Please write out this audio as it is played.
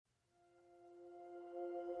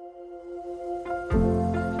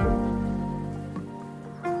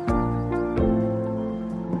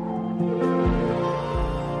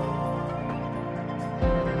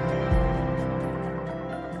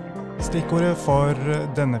Stikkordet for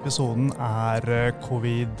denne episoden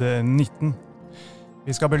covid-19.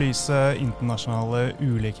 Vi skal belyse internasjonale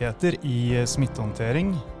ulikheter i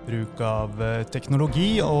smittehåndtering, bruk av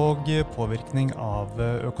teknologi og påvirkning av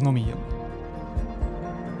økonomien.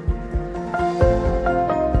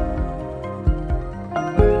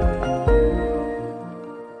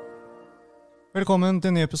 Velkommen til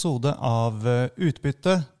en ny episode av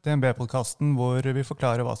Utbytte, DNB-podcasten hvor vi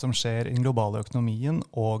forklarer hva som skjer i den globale økonomien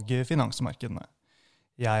og finansmarkedene.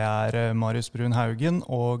 Jeg Marius Brun Haugen,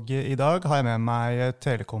 og i dag har jeg med meg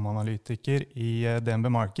telekomanalytiker i DNB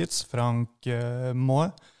Markets, Frank Moe.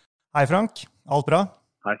 Hei Frank, alt bra?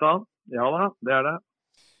 Hei sann, ja da, det det.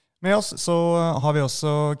 Med oss så har vi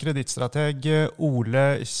også kredittstrateg Ole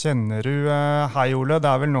Kjennerud. Hei Ole,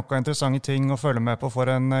 det vel nok av interessante ting å følge med på for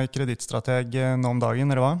en kredittstrateg nå om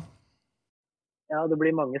dagen, eller hva? Ja, det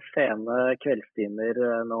blir mange sene kveldstimer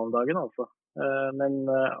nå om dagen altså. Men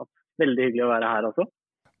veldig hyggelig å være her altså.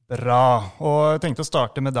 Bra, og jeg tenkte å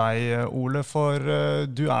starte med deg, Ole, for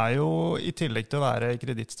du jo i tillegg til å være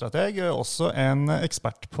kredittstrateg også en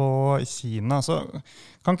ekspert på Kina. Så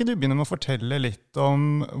kan ikke du begynne med å fortelle litt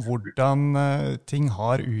om hvordan ting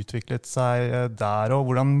har utviklet seg der, og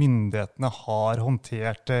hvordan myndighetene har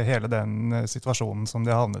håndtert hele den situasjonen som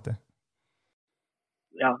de har havnet i?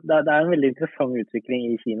 Ja, det en veldig interessant utvikling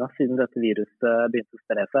i Kina siden dette viruset begynte å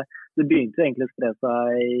spre seg. Det begynte egentlig å spre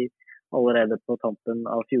seg allerede på tampen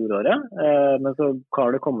av fjoråret, men så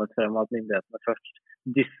har det kommet frem at myndighetene først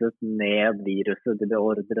dysset ned viruset. De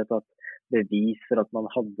beordret at bevis for at man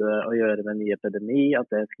hadde å gjøre med en ny epidemi,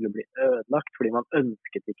 at det skulle bli ødelagt, fordi man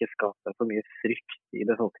ønsket ikke skape for mye frykt i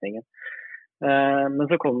befolkningen.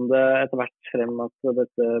 Men så kom det etter hvert frem at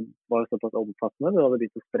dette var såpass omfattende, det hadde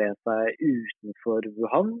begynt å spre seg utenfor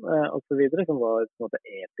Wuhan og så videre, som var på en måte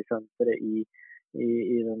episenteret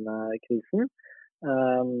i denne krisen.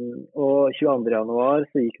 Og 22. januar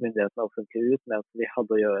så gikk myndighetene offentlig ut med at vi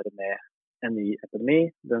hadde å gjøre med en ny epidemi.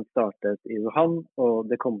 Den startet i Wuhan, og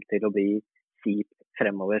det kom til å bli kjipt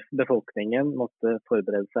fremover. Befolkningen måtte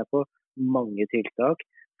forberede seg på mange tiltak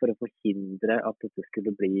for å forhindre at dette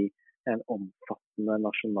skulle bli en omfattende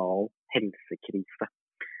nasjonal helsekrise.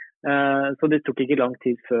 Så det tok ikke lang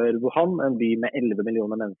tid før Wuhan, en by med 11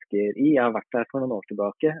 millioner mennesker i. Jeg har vært der for noen år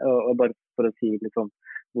tilbake, og bare for å si litt sånn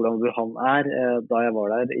hvordan Wuhan da jeg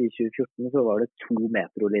var der i 2014, så var det 2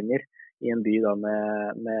 metrolinjer i en by da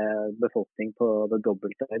med befolkning på det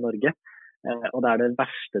dobbelte i Norge. Og det det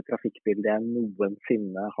verste trafikkbildet jeg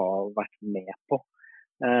noensinne har vært med på.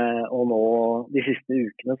 Og nå, de siste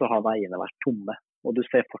ukene, så har veiene vært tomme. Og du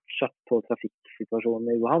ser fortsatt på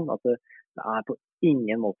trafikksituasjonen i Wuhan at det på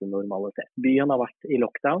ingen måte normalisert. Byen har vært i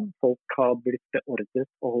lockdown, folk har blitt beordret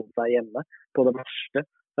å holde seg hjemme. På det verste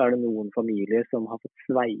så det noen familier som har fått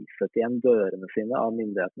sveiset igjen dørene sine av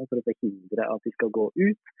myndighetene for å forhindre at de skal gå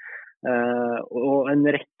ut. Og en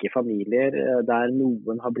rekke familier der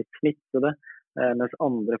noen har blitt smittede, mens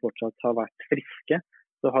andre fortsatt har vært friske,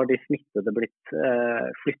 så har de smittede blitt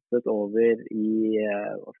flyttet over i,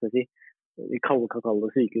 hva skal jeg si, vi kan kalle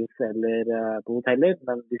det sykehus eller på hoteller,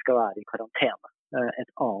 men de skal være i karantene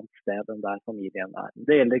et annet sted enn der familien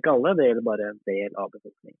Det gjelder ikke alle, det gjelder bare en del av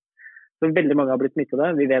befolkningen. Så veldig mange har blitt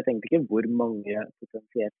smittede. Vi vet egentlig ikke hvor mange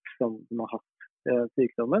potensielt som har hatt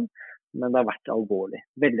sykdommen, men det har vært alvorlig.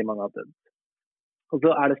 Veldig mange har dødd. Og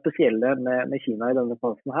så det spesielle med Kina i denne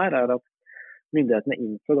fasen her, at myndighetene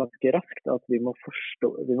innså ganske raskt at vi må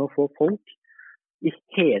få folk i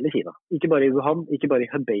hele Kina. Ikke bare i Wuhan, ikke bare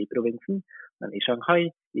i Hebei-provinsen, men i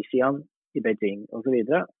Shanghai, i Xi'an, i Beijing og så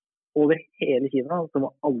videre. Over hele Kina så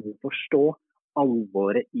må alle forstå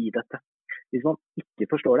alvoret i dette. Hvis man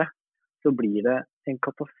ikke forstår det, så blir det en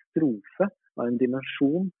katastrofe av en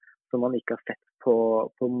dimensjon som man ikke har sett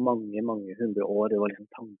på mange, mange hundre år. Det var liksom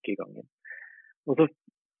tankegangen. Og så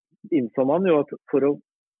innså man jo at for å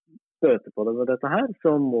bøte på det med dette her,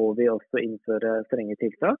 så må vi også innføre strenge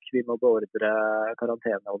tiltak. Vi må beordre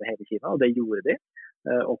karantene over hele Kina, og det gjorde de.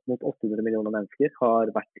 Opp mot 800 millioner mennesker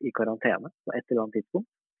har vært i karantene på et eller annet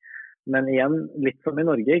tidspunkt. Men igjen, litt som i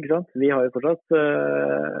Norge, ikke sant? Vi har jo fortsatt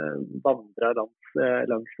vandret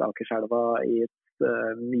langs Akerselva i et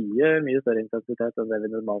mye større intensitet enn det vi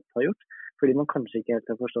normalt har gjort, fordi man kanskje ikke helt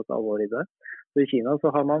har forstått alvoret i det. Så i Kina så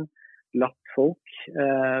har man latt folk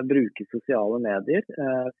bruke sosiale medier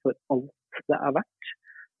for alt det verdt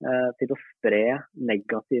til å spre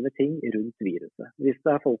negative ting rundt viruset. Hvis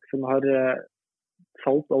det folk som har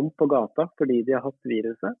falt om på gata fordi de har hatt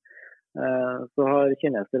viruset, så har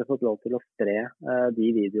kinesere fått lov til å spre de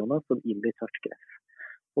videoene som ild i tørt gress.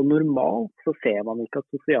 Og normalt så ser man ikke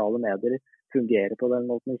at sosiale medier fungerer på den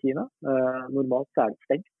måten i Kina. Normalt så det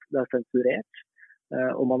stengt, det sensurert.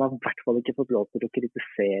 Og man har I hvert fall ikke fått lov til å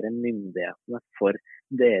kritisere myndighetene for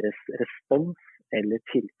deres respons eller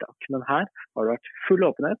tiltak. Men her har det vært full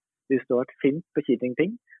åpenhet. Hvis du har vært sint på Xi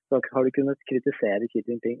Jinping, så har du kunnet kritisere Xi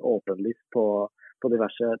Jinping åpenlyst på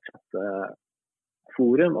diverse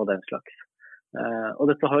chatteforum og den slags. Og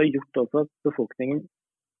dette har gjort også at befolkningen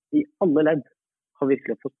I alle ledd har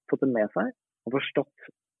virkelig fått det med seg og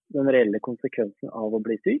forstått den reelle konsekvensen av å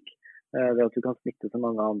bli syk, ved at du kan smitte så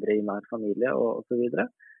mange andre I nær familie og så videre.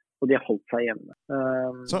 Og de har holdt seg hjemme.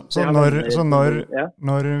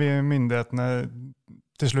 Når myndighetene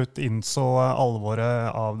til slutt innså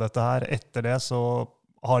alvoret av dette her, etter det så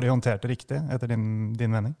har de håndtert det riktig, etter din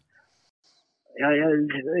mening? Ja,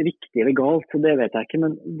 riktig eller galt, det vet jeg ikke,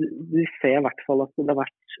 men du ser I hvert fall at det har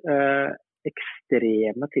vært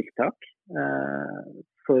ekstreme tiltak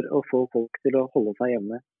for å få folk til å holde seg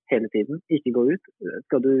hjemme hele tiden, ikke gå ut.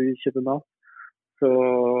 Skal du kjøpe mat, så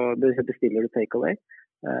bestiller du takeaway.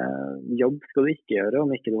 Jobb skal du ikke gjøre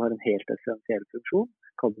om ikke du har en helt essensiell funksjon.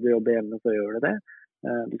 Kan du jobbe hjemme, så gjør du det.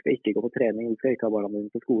 Du skal ikke gå på trening, du skal ikke ha barna dine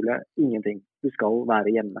på skole, ingenting. Du skal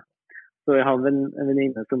være hjemme. Så jeg har en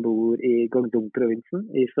venninne som bor I Guangdong-provinsen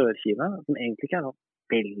I Sør-Kina, som egentlig ikke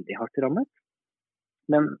veldig hardt rammet.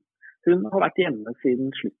 Men hun har vært hjemme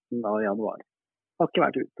siden slutten av januar. Har ikke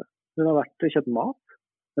vært ute. Hun har vært og kjøpt mat,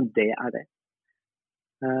 men det det.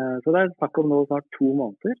 Så det snakk om nå snart 2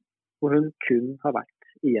 måneder, hvor hun kun har vært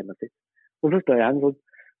I hjemmet sitt. Og så spør jeg henne sånn,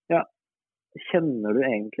 ja, kjenner du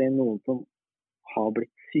egentlig noen som har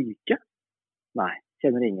blitt syke? Nei,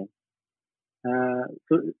 kjenner ingen.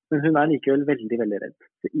 Men hun likevel veldig, veldig redd.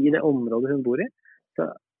 Så I det området hun bor I, så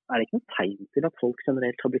det ikke noe tegn til at folk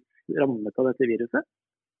generelt har blitt rammet av dette viruset.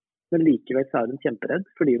 Men likevel så hun kjemperedd,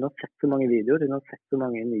 fordi hun har sett så mange videoer, hun har sett så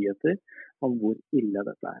mange nyheter om hvor ille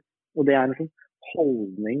dette Og det en sånn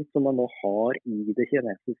holdning som man nå har I det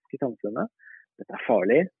kinesiske samfunnet. Dette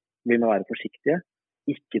farlig, vi må være forsiktige,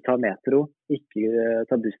 ikke ta metro, ikke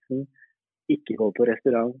ta bussen, ikke gå på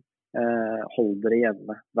restaurant, hold dere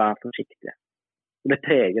hjemme, vær forsiktige. Det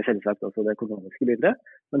preger selvsagt også det økonomiske bildet,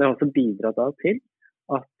 men det har også bidratt til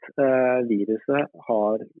at viruset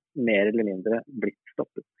har mer eller mindre blitt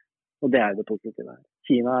stoppet. Og det det positive her.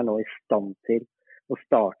 Kina nå I stand til å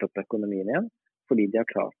starte opp økonomien igjen, fordi de har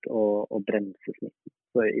klart å bremse smitten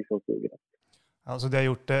I så stor grad. Altså de har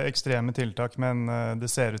gjort ekstreme tiltak, men det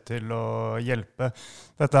ser ut til å hjelpe.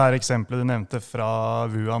 Dette her eksempelet du nevnte fra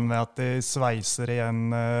Wuhan med at de sveiser igjen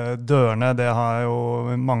dørene, det har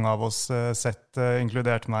jo mange av oss sett,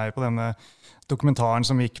 inkludert meg på denne dokumentaren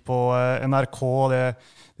som gikk på NRK.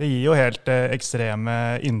 Det gir jo helt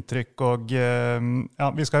ekstreme inntrykk, og ja,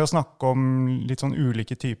 vi skal jo snakke om litt sånn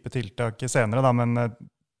ulike typer tiltak senere, da, men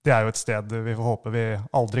det jo et sted vi får håpe vi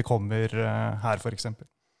aldri kommer her, for eksempel.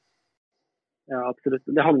 Ja, absolutt.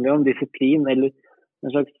 Det handler jo om disiplin, eller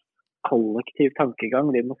en slags kollektiv tankegang.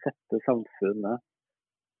 Vi må sette samfunnet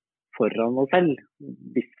foran oss selv.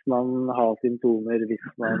 Hvis man har symptomer, hvis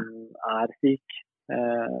man syk,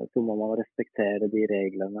 så må man respektere de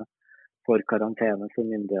reglene for karantene som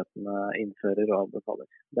myndighetene innfører og anbefaler.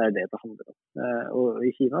 Det det handler om. Og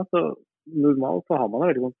I Kina, så normalt så har man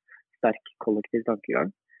en veldig sterk kollektiv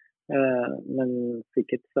tankegang. Men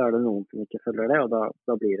sikkert så det noen som ikke følger det, og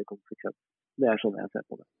da blir det konsekvent. Det sånn jeg ser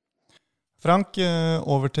på det. Frank,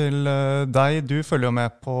 over til deg. Du følger jo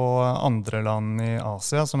med på andre land I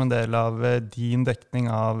Asia som en del av din dekning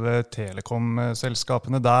av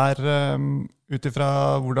telekomselskapene der.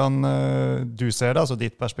 Utifra hvordan du ser det, altså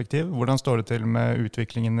ditt perspektiv, hvordan står det til med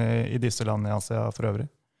utviklingen I disse landene I Asia for øvrig?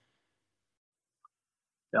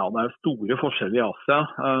 Ja, det store forskjeller I Asia.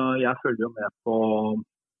 Jeg følger jo med på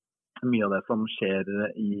mye av det som skjer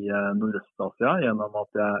I Nordøst-Asia, gjennom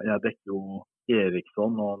at jeg dekker jo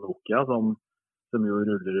Ericsson og Nokia, som jo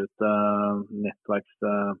ruller ut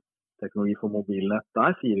nettverksteknologi for mobilnett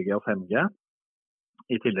der, 4G og 5G.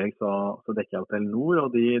 I tillegg så dekker jeg Telenor, og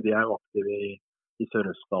de jo aktive I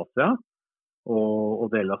Sørøst-Asia og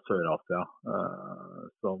deler av Sør-Asia.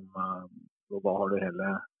 Og da har du hele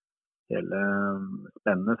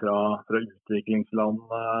spennet fra utviklingsland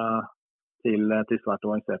til svært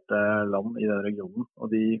avanserte land I den regionen. Og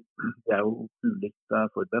de jo ulikt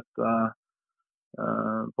forberedt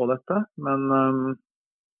på dette, men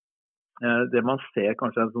det man ser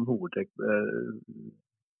kanskje en sånn hovedtrekk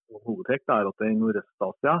at I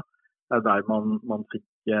Nordøst-Asia der man fikk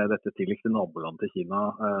dette tidligste naboland til Kina.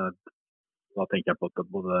 Da tenker jeg på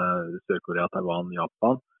at både Sør-Korea, Taiwan,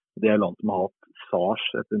 Japan, det land som har hatt SARS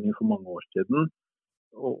etter for mange år siden,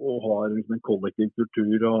 og har liksom en kollektiv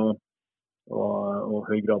kultur og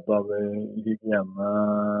høy grad av hygiene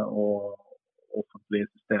og offentlige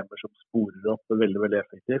systemer som sporer opp veldig, veldig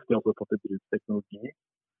effektivt. De har også tatt i bruk teknologi,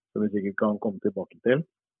 som vi sikkert kan komme tilbake til,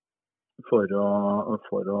 for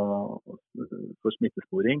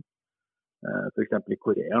smittesporing. For eksempel i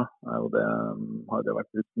Korea, og det har det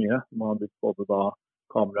vært brukt mye. Man har brukt både da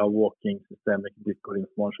kamera, walking-systemer,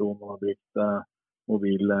 kredittkortinformasjon, man har brukt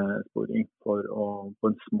mobilsporing for å på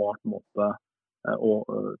en smart måte å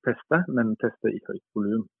teste, men teste i høyt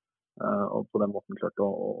volum. Og på den måten klart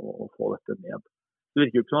å få dette ned. Det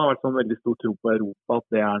virker jo ikke som det har vært sånn veldig stor tro på Europa at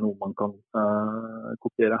det noe man kan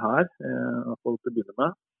kopiere her, i hvert fall til å begynne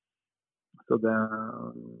med. Så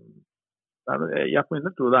jeg på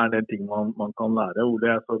min tror det en del ting man kan lære. Ole,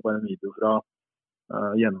 jeg så bare en video fra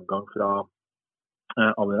gjennomgang av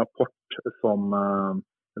en rapport som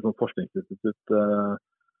et sånt forskningsinstitutt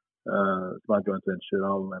som joint venture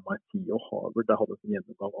av MIT og Harvard. Der hadde en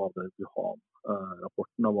gjennomgang av det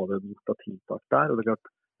Wuhan-rapporten og hva det hadde gjort av tiltak der. Og det klart,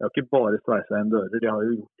 det har ikke bare sveiset inn dører, de har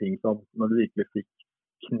jo gjort ting som når de virkelig fikk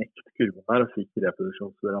knekt kurven der og fikk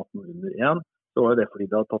reproduksjonsraten under 1, så var det fordi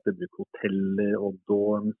de har tatt i bruk hoteller og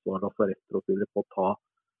dorms og lasaretter og så videre på å ta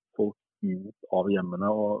folk ut av hjemmene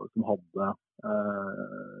som hadde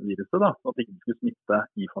viruset, da, at de ikke skulle smitte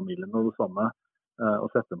i familien og det samme.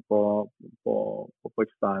 Og sette dem på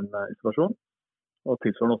ekstern isolasjon. Og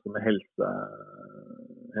tilsvarende også med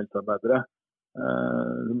helsearbeidere.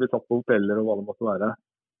 Som blir satt på hoteller og hva det måtte være.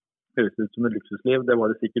 Høres ut som et luksusliv, det var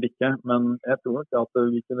det sikkert ikke. Men jeg tror nok at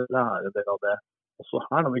vi kunne lære del av det også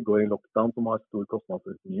her, når vi går i lockdown som har stor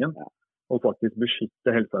kostnadsøkningen. Og faktisk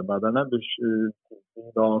beskytte helsearbeiderne,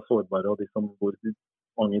 da sårbare og de som bor i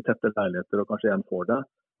mange tette leiligheter og kanskje en får det.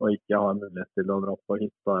 Og ikke har mulighet til å dra på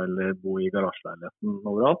hytta eller bo i garasjeleiligheten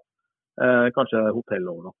overalt. Kanskje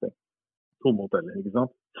hotellovernatting. Tomme hoteller, ikke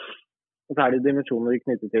sant? Og så det dimensjoner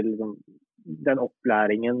knyttet til liksom, den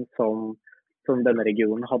opplæringen som denne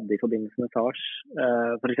regionen hadde i forbindelse med SARS,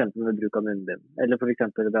 for eksempel med bruk av munnbind, eller for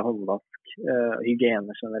eksempel ved håndvask,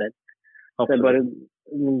 hygiene generelt. Det bare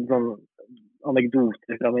noen sånn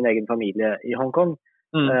anekdoter fra min egen familie i Hongkong.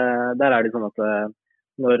 Der det sånn at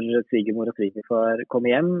når svigermor og svigerfar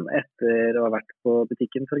kommer hjem etter å ha vært på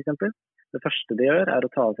butikken for eksempel, det første de gjør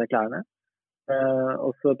å ta av seg klærne,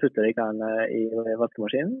 og så putter de klærne i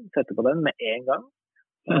vaskemaskinen, setter på den med en gang,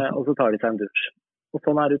 og så tar de seg en dusj. Og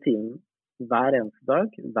sånn rutinen hver eneste dag,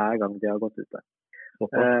 hver gang de har gått ute.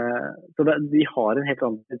 Så de har en helt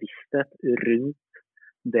annen bevissthet rundt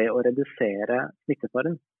det å redusere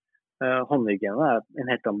smittefaren. Håndhygiene en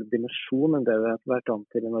helt annen dimensjon enn det vi har vært vant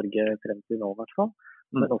til i Norge frem til nå i hvert fall.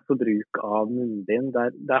 Men også bruk av munnbind,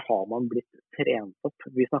 der har man blitt trent opp.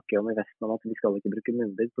 Vi snakker jo om i Vesten om at vi skal ikke bruke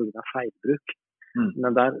munnbind på grunn av feilbruk.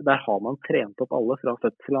 Men der har man trent opp alle fra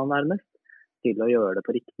fødselen nærmest til å gjøre det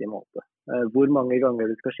på riktig måte. Hvor mange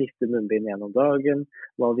ganger du skal skifte munnbind gjennom dagen,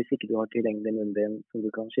 hva hvis ikke du har tilgjengelig munnbind som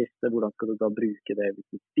du kan skifte, hvordan skal du da bruke det hvis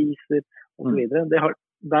du spiser, og så videre.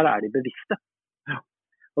 Der de bevisste.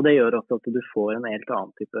 Og det gjør også at du får en helt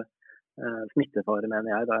annen type smittefare,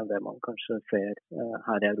 mener jeg, enn det man kanskje ser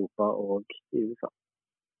her i Europa og i USA.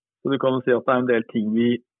 Så du kan jo si at det en del ting vi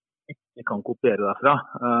ikke kan kopiere derfra,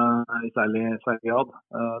 i særlig grad.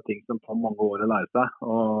 Ting som tar mange år å lære seg,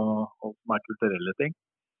 og som kulturelle ting.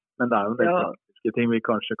 Men det jo en del praktiske ting vi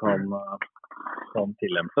kanskje kan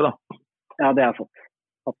tillempe, da. Ja, det sant.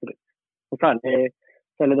 Absolutt. Og særlig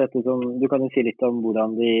dette som, du kan jo si litt om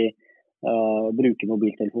hvordan de bruker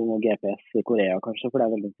mobiltelefon og GPS i Korea kanskje, for det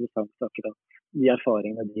veldig interessant akkurat de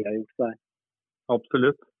erfaringene de har gjort seg.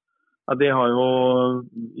 Absolutt. Ja, de har jo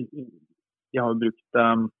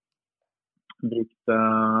brukt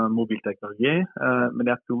mobilteknologi, men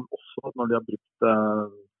jeg tror også at når de har brukt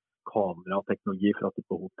kamerateknologi fra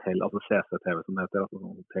type hotell, altså CCTV som det heter, altså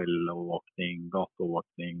hotellovervåkning,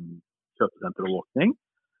 gateovervåkning, kjøpesenterovervåkning,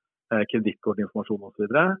 kredittkortinformasjon og så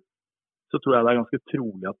videre, så tror jeg det ganske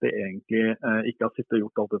trolig at de egentlig ikke har sittet og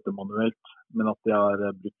gjort alt dette manuelt, men at de har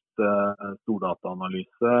brukt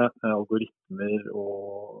stordataanalyse, algoritmer og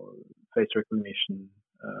face recognition,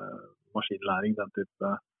 maskinlæring, den type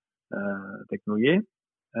teknologi,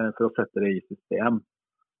 for å sette det i system.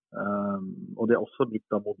 Og det også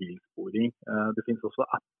brukt av mobilsporing. Det finnes også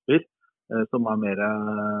apper som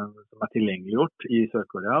som tilgjengeliggjort i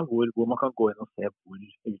Sør-Korea, hvor man kan gå inn og se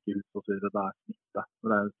hvilke hus og så videre det smitte.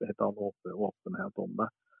 Det en helt annen åpenhet om det.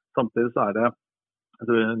 Samtidig så det, jeg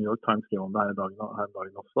tror New York Times skriver om det her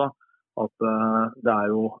dagen også, at det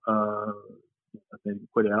jo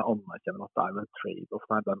Korea anerkjenner at det jo en trade-off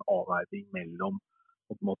her, det en avveining mellom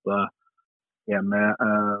på en måte med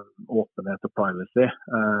åpenhet og privacy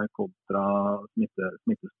kontra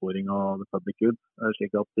smittesporing og the public good,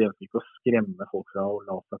 slik at de ønsker ikke å skremme folk fra å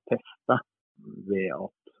la seg teste ved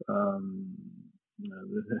at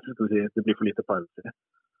det blir for lite privacy.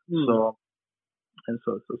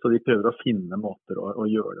 Så de prøver å finne måter å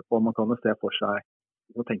gjøre det på. Man kan jo se for seg,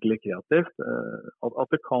 å tenke litt kreativt, at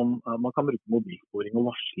man kan bruke mobilsporing og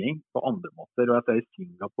varsling på andre måter. Og jeg ser i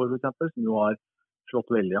Singapore for eksempel, som jo har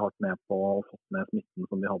slått veldig hardt ned på og fått ned smitten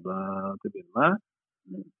som de hadde til å begynne med,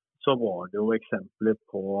 så var det jo eksempler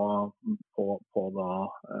på da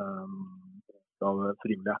av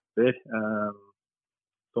frivillige apper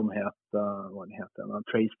som het, hva det het,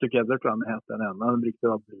 Trace Together, tror jeg den het den ene. Den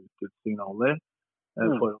brukte da Bluetooth-signaler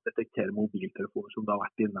for å detektere mobiltelefoner som da har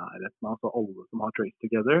vært i nærheten av. Så alle som har Trace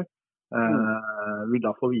Together vil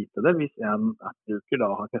da få vite det hvis en app-bruker da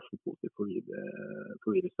har testet positivt for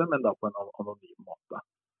viruset, men da på en anonym måte.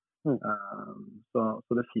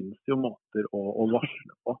 Så det finnes jo måter å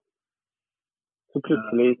varsle på. Så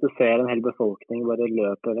plutselig hvis du ser en hel befolkning bare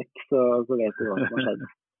løpe vekk, så vet du hva som har skjedd.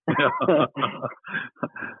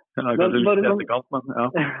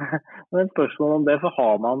 Men spørsmål om det, for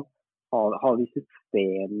har vi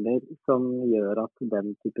systemer som gjør at den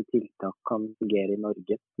type tiltak kan fungere i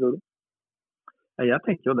Norge, tror du? Jeg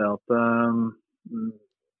tenker jo det at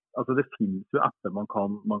altså det finnes jo apper man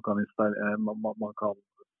kan installere,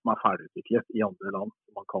 som er ferdigutviklet i andre land,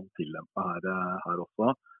 som man kan tillempe her også,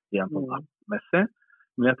 igjen sånn app-messig.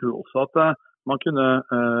 Men jeg tror også at man kunne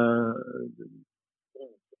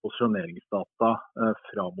posisjoneringsdata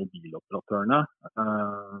fra mobiloperatørene,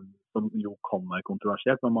 som jo kan være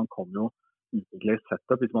kontroversielt, men man kan jo utvikle et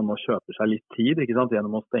setup hvis man nå kjøper seg litt tid, ikke sant,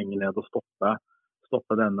 gjennom å stenge ned og stoppe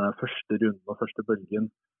denne første runden og første bølgen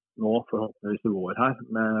nå forhåpentligvis i vår her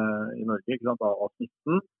i Norge, ikke sant, av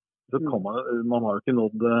smitten. Så kan man har jo ikke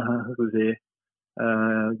nådd, skal vi si,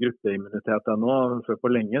 gruppeimmunitet ennå før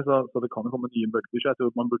på lenge, så det kan jo komme nye bølger. Så jeg tror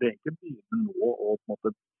at man burde egentlig begynne nå å på en måte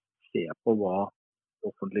se på hva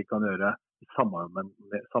offentlig kan gjøre i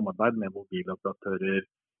samarbeid med mobiloperatører,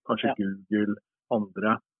 kanskje Google,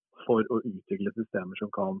 andre, for å utvikle systemer som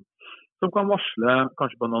kan varsle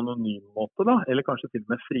kanskje på en anonym måte da, eller kanskje til og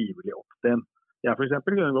med frivillig opt-in. Jeg for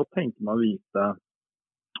eksempel kunne godt tenke meg å vite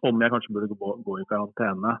om jeg kanskje burde gå i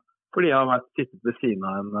karantene, fordi jeg har sittet ved siden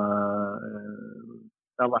av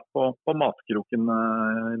jeg har vært på matkroken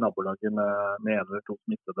i nabolaget med en eller to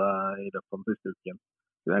smittede i løpet av den siste uken.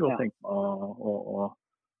 Så jeg godt tenke meg å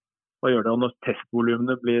gjøre det. Og når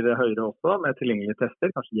testvolumene blir høyere også, med tilgjengelige tester,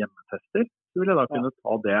 kanskje hjemmetester, så vil jeg da kunne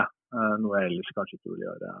ta det, noe jeg ellers kanskje ikke vil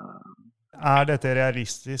gjøre. Er dette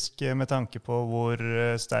realistisk med tanke på hvor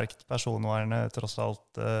sterkt personvernet tross alt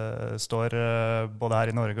står både her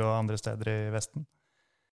i Norge og andre steder i Vesten?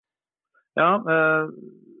 Ja,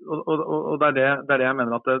 og det er det jeg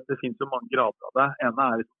mener at det finnes jo mange grader av det. Ene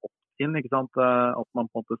er liksom opt-in, ikke sant? At man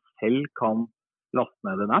på en måte selv kan laste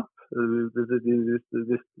ned en app.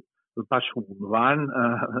 Personvern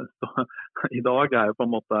i dag er jo på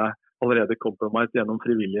en måte allerede compromised gjennom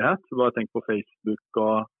frivillighet. Bare tenk på Facebook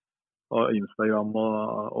og Instagram og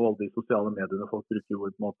alle de sosiale mediene folk bruker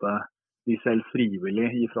hvor på en måte de selv frivillig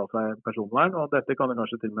gir fra seg personvern. Og dette kan det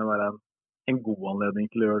kanskje til og med være en god anledning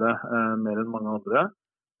til å gjøre det mer enn mange andre.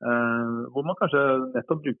 Hvor man kanskje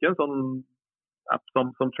nettopp bruker en sånn app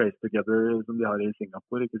som Trace Together som de har i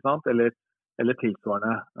Singapore, ikke sant? Eller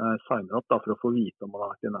tilsvarende signer opp da, for å få vite om man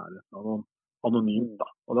har vært i nærheten av noen anonymt. Da.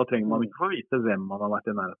 Og da trenger man ikke få vite hvem man har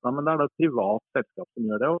vært i nærheten av, men det er da et privat selskap som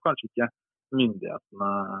gjør det, og kanskje ikke myndighetene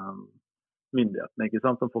ikke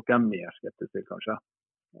sant? Som folk er mer skeptiske til, kanskje.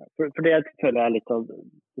 For det føler jeg litt av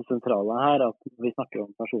det sentrale her, at vi snakker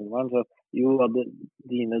om personvern, så jo, at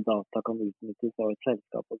dine data kan utnyttes av et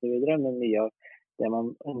selskap og så videre, men mye av det man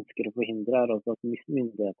ønsker å forhindre er også at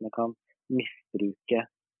myndighetene kan misbruke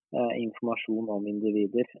informasjon om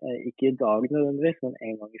individer. Ikke i dag nødvendigvis, men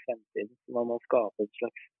en gang i fremtiden. Man må skape et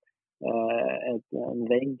slags en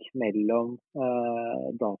vegg mellom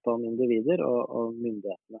data om individer og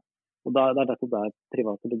myndighetene. Og det er dette der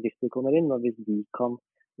private bedrifter kommer inn, og hvis de kan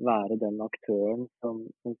være den aktøren som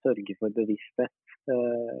sørger for bevissthet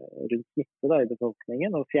rundt smitte da, i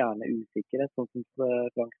befolkningen, og fjerne usikkerhet, sånn som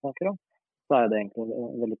Frank snakker om, så er det egentlig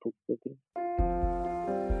en veldig positiv ting.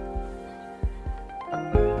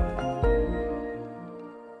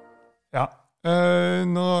 Ja,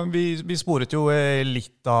 vi sporet jo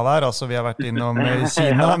litt av her, altså vi har vært innom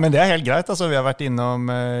Kina, men det er helt greit, altså vi har vært innom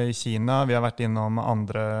Kina, vi har vært innom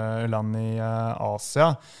andre land i Asia,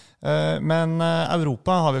 men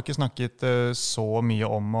Europa har vi jo ikke snakket så mye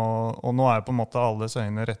om, og nå er på en måte alles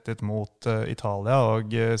øyne rettet mot Italia og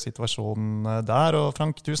situasjonen der, og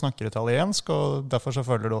Frank, du snakker italiensk, og derfor så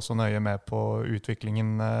følger du også nøye med på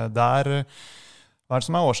utviklingen der. Hva er det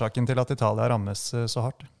som er årsaken til at Italia rammes så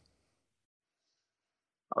hardt?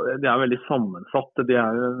 Ja, det veldig sammensatt. De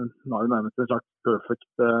har jo nærmest en slags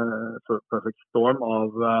perfect storm av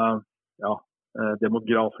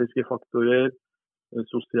demografiske faktorer,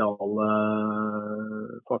 sosiale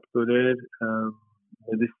faktorer,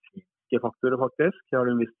 medisinske faktorer faktisk, har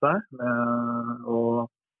det vist seg. Og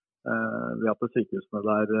ved at sykehusene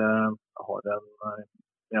der har en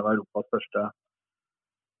av Europas største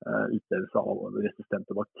utbredelse av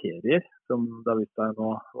resistente bakterier, som det har vist seg nå,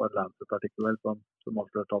 var Lancet-artikkel som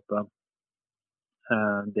avslørte at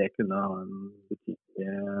det kunne ha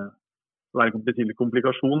være en betydelig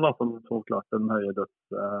komplikasjon, da, som klart de høye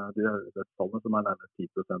dødstallene, som nærmere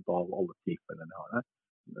 10% av alle tilfellene de har her.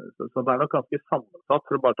 Så det nok ganske sammensatt.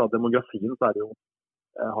 For å bare ta demografien, så har jo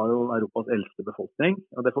Europas eldste befolkning,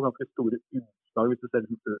 og det får ganske store utslag hvis du ser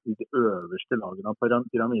i de øverste lagene av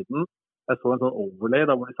pyramiden. Jeg så en sånn overlay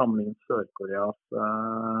da hvor de sammenlignet Sør-Koreas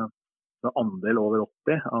andel over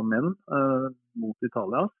 80 av menn mot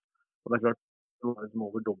Italia. Og det klart, det var liksom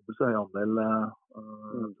over dobbelt så høy andel,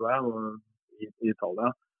 tror jeg, i Italia.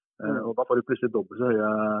 Og da får du plutselig dobbelt så høye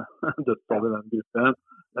dødstall i den gruppen.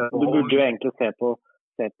 Du burde jo egentlig se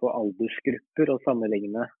på aldersgrupper og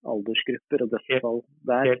sammenligne aldersgrupper og dødstall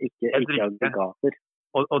der, ikke aggregater.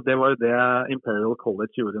 Og det var jo det Imperial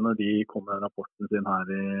College gjorde når de kom med rapporten sin her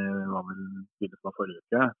i begynnelsen av forrige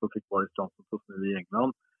uke, så fikk Boris Johnson til å snu i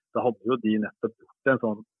England. Da hadde jo de nettopp gjort en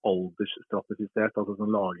sånn aldersstratifisert, altså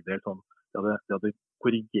sånn lagdelt sånn, de hadde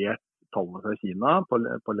korrigert tallene fra Kina på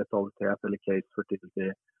letalitet eller case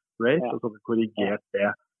fertility rate, og så hadde de korrigert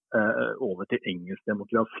det over til engelsk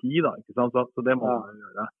demografi, da, ikke sant? Så det må man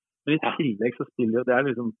gjøre. Men i tillegg så spiller jo, det er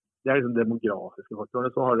liksom demografiske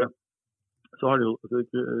faktorer, så har det jo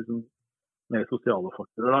liksom, mer sosiale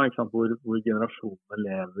faktorer, da, ikke sant? Hvor generasjonene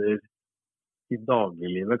lever i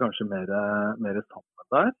dagliglivet kanskje mer sammen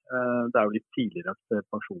der. Det jo litt tidligere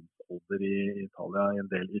pensjonsalder i Italia i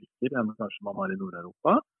en del yrker enn kanskje man har i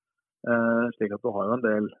Nord-Europa. Slik at du har jo en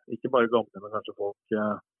del, ikke bare gamle, men kanskje folk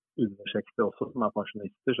under 60 også, som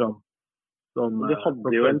pensjonister, som de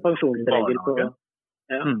hadde jo en pensjonsregel på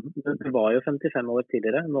det var jo 55 år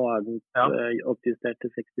tidligere, nå den oppjustert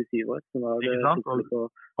til 67 år, så nå det plutselig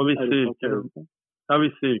på visse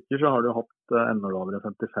yrker så har du hatt enda lavere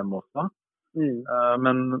 55 også.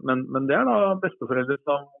 Men det da besteforeldre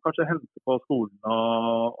som kanskje henter på skolen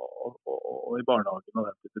og i barnehagen og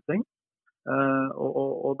den type ting.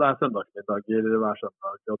 Og det søndagsmiddager hver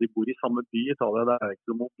søndag, og de bor i samme by i Italia, det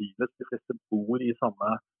ikke mobile, de fleste bor i samme,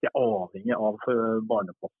 de avhengig av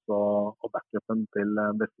barnepost og backupen til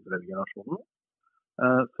besteforeldregenerasjonen.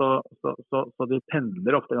 Så de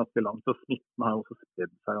pendler ofte ganske langt, og smitten har også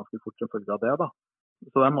spredt seg ganske fort som følge av det da.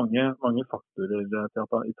 Så det mange faktorer til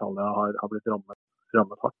at Italia har blitt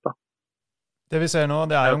rammet hardt da. Det vi ser nå,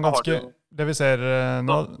 det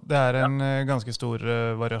en ganske stor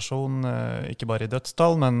variasjon, ikke bare i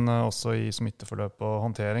dødstall, men også i smitteforløp og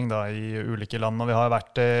håndtering da, i ulike land. Og vi har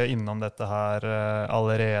vært innom dette her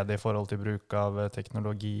allerede i forhold til bruk av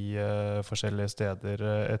teknologi, forskjellige steder,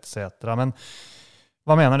 etc. Men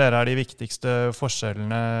hva mener dere de viktigste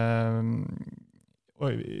forskjellene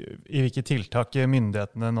i hvilke tiltak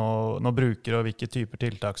myndighetene nå bruker, og hvilke typer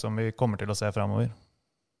tiltak som vi kommer til å se fremover?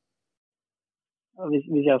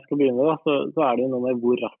 Hvis jeg skal begynne da, så det jo noe med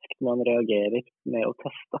hvor raskt man reagerer med å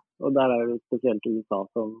teste. Og der det spesielt USA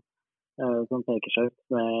som peker seg ut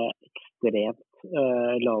med ekstremt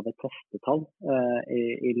lave testetall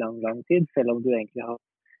i lang tid, selv om du egentlig har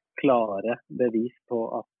klare bevis på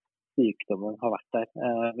at sykdommen har vært der.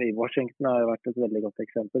 I Washington har det vært et veldig godt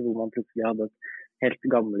eksempel, hvor man plutselig hadde et helt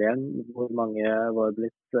gamlehjem, hvor mange var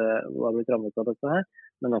blitt rammet av dette her.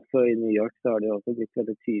 Men også i New York så har det jo også blitt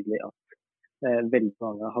veldig tydelig at veldig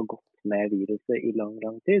mange har gått med viruset i lang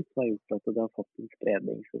tid, som har gjort at det har fått en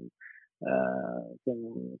spredning som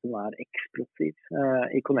eksplosiv.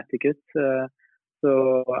 I Connecticut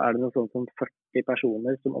så det noe sånt som 40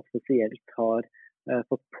 personer som offisielt har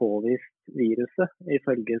fått påvist viruset,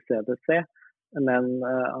 ifølge CDC, men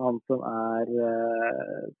han som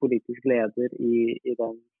politisk leder i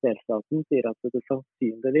den delstaten sier at det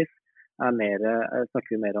sannsynligvis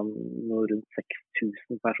snakker vi mer om noe rundt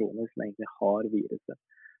 6000 personer som egentlig har viruset.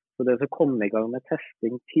 Så det å komme i gang med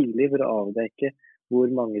testing tidlig for å avdekke hvor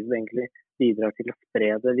mange som egentlig bidrar til å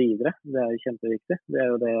spre det videre, det jo kjempeviktig. Det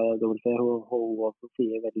jo det WHO også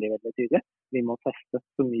sier veldig, veldig tydelig. Vi må teste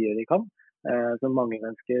så mye vi kan, så mange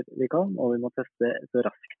mennesker vi kan, og vi må teste så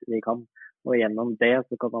raskt vi kan. Og gjennom det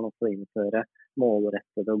så kan man også innføre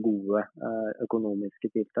målrettede og gode økonomiske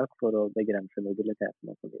tiltak for å begrense mobiliteten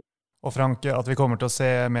og så videre. Og Frank, at vi kommer til å se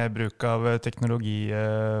mer bruk av teknologi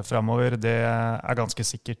fremover, det ganske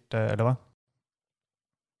sikkert, eller hva?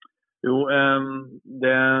 Jo,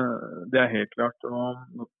 det helt klart. Og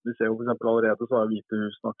vi ser jo for eksempel allerede så har Hvite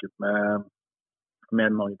hus snakket med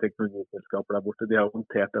mange teknologiselskaper der borte. De har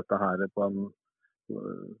håndtert dette her på en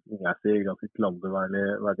jeg sier, ganske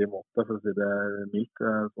klanderverdig måte, for å si det mildt.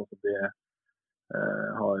 Sånn som de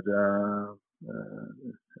har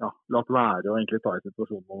latt være å egentlig ta i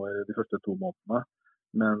situasjonen over de første 2 månedene.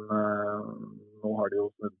 Men nå har de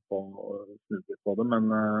jo snudd på det. Men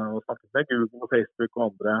å snakke med Google og Facebook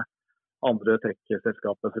og andre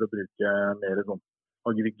tech-selskaper for å bruke mer sånn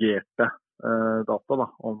aggregerte data da,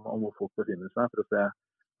 om hvor folk befinner seg. For å se.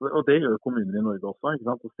 Og det gjør kommuner i Norge også, ikke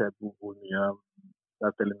sant? Å se hvor mye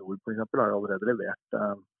Telenor for eksempel har allerede levert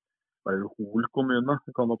Hol kommune.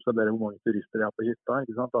 Du kan observere hvor mange turister de har på hytta,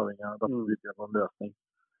 ikke sant? Avhengig av at det er en løsning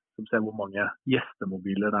som ser hvor mange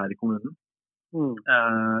gjestemobiler det er i kommunen.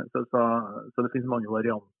 Så det finnes mange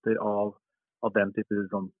varianter av den type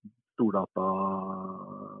sånn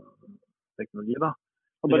stordatateknologi da.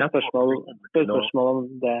 Og bare spørsmål om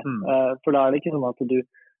det. For da er det ikke sånn at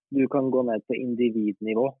du kan gå ned på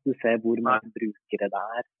individnivå. Du ser hvor mange brukere det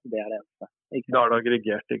er. Det er det eneste. Da er det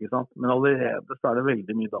aggregert, ikke sant? Men allerede så er det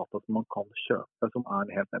veldig mye data som man kan kjøpe, som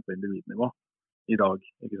er helt ned på individnivå i dag,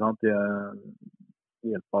 ikke sant? I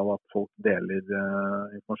hjelp av at folk deler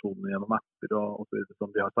informasjonen gjennom apper og så videre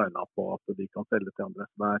som de har signet på at de kan selge til andre.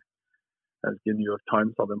 Så New York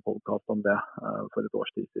Times hadde en podcast om det for et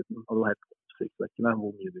års tid siden, og det var helt oppsiktsvekkende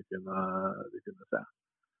hvor mye de kunne se.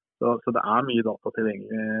 Så det er mye data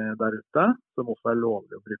tilgjengelig der ute, som også er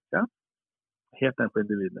lovlig å bruke, helt ned på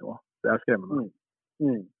individnivå. Det er skremmende.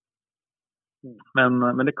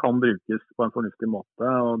 Men det kan brukes på en fornuftig måte,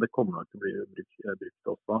 og det kommer nok til å bli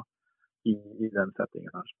brukt også i den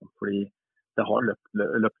settingen her. Fordi det har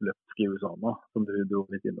løpt i USA nå, som du dro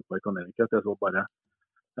litt inne på i Connecticut. Jeg så bare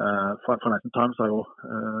Financial Times har jo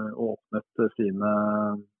åpnet sin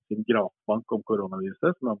grafbank om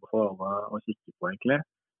koronaviruset, som jeg anbefaler alle å kikke på egentlig.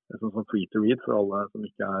 Sånn som free to read for alle som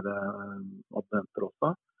ikke er abonnenter også.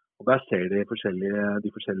 Og der ser de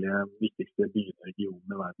forskjellige viktigste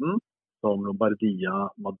byregionene i verden, som Lombardia,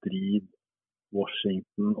 Madrid,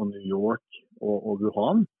 Washington og New York og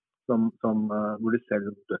Wuhan, hvor de ser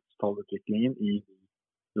dødstallutviklingen i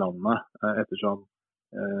landet, ettersom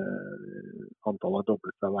antallet har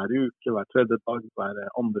doblet seg hver uke, hver tredje dag, hver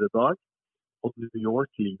andre dag. Og New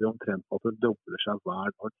York ligger omtrent på at det dobler seg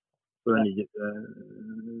hver dag. Så den ligger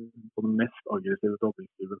på den mest aggressive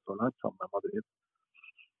doblingskurven så langt, sammen med Madrid.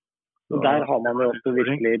 Der har man jo også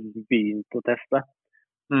virkelig begynt å teste.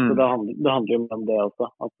 Så det handler jo om det også,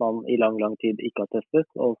 at man i lang tid ikke har testet,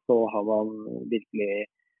 og så har man virkelig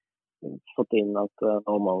fått inn at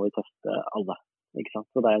nå må vi teste alle, ikke sant?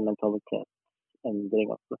 Så det er en mentalitetsendring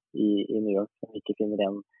også i New York, som vi ikke finner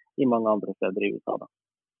igjen i mange andre steder i USA da.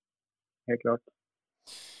 Helt klart.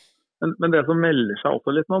 Men det som melder seg også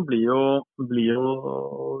litt nå, blir jo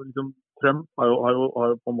liksom, Trump har jo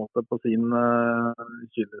på en måte på sin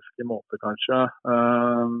kyniske måte kanskje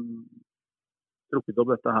trukket opp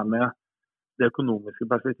dette her med det økonomiske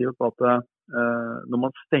perspektivet på at når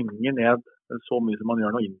man stenger ned så mye som man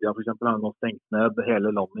gjør nå, India for eksempel har nå stengt ned hele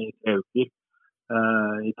landet i 3 uker,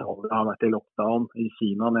 Italia har vært i lockdown, i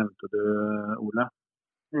Kina nevnte du, Ole.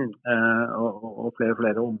 Og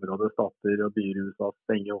flere områder, stater og byer i USA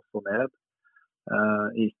stenger også ned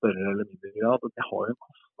i større eller mindre grad, og det har jo en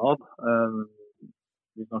kostnad.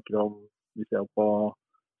 Vi ser på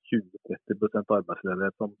 20-30%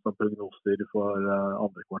 arbeidsledighet som prognoser for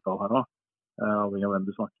andre kvartal her nå, avhengig av hvem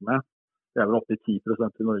du snakker med. Det er vel oppe i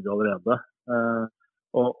 10% i Norge allerede.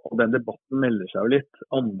 Og den debatten melder seg jo litt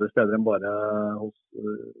andre steder enn bare hos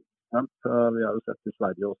vi har jo sett i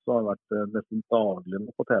Sverige også, har vært nesten daglig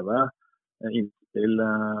på TV, innspill,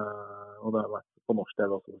 og det har vært på norsk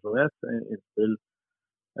TV også, så vet, innspill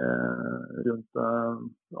rundt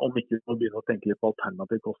om ikke vi må begynne å tenke litt på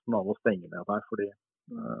alternativkosten av å stenge ned her, fordi,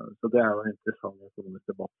 så det er jo en interessant økonomisk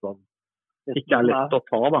debatt som ikke er lett å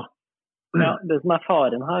ta da. Ja, det som er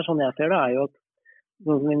faren her, sånn jeg ser det, er jo at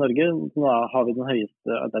sånn som i Norge, nå har vi den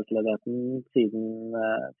høyeste arbeidsledigheten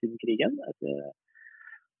siden krigen,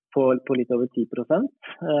 på litt over 10%,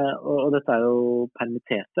 og dette er jo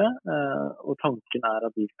permitterte, og tanken er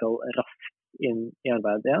at de skal raskt inn i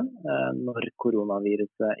arbeid igjen når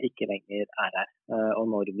koronaviruset ikke lenger er her, og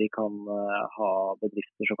når vi kan ha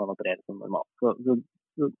bedrifter som kan operere som normalt. Så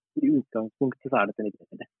i utgangspunktet så er dette litt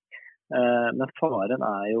viktig. Men faren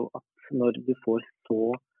er jo at når du får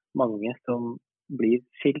så mange som blir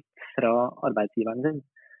skilt fra arbeidsgiveren din,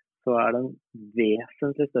 så er det en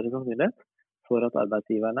vesentlig større sannsynlighet for at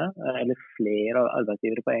arbeidsgiverne, eller flere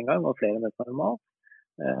arbeidsgivere på en gang, og flere enn det som er normalt,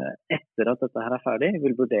 etter at dette her er ferdig,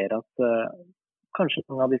 vil vurdere at kanskje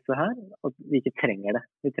mange av disse her, at vi ikke trenger det.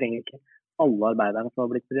 Vi trenger ikke alle arbeiderne som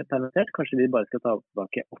har blitt permittert. Kanskje vi bare skal ta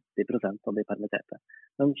tilbake 80% av de permitterte.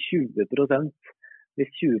 Men 20%,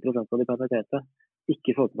 hvis 20% av de permitterte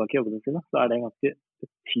ikke får tilbake jobbene sine, så er det en ganske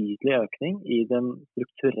betydelig økning i den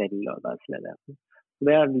strukturelle arbeidsledigheten. Så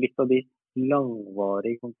det er litt av de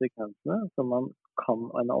langvarige konsekvensene som man kan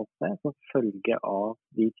ende opp med som følge av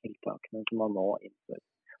de tiltakene som man nå innfører.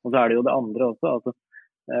 Og så er det jo det andre også, altså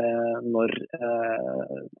når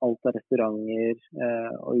alt av restauranter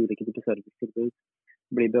og ulike typer servicetilbud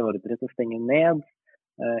blir beordret til å stenge ned,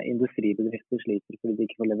 industribedrifter sliter fordi de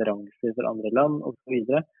ikke får leveranser fra andre land og så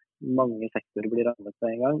videre. Mange sektorer blir rammet på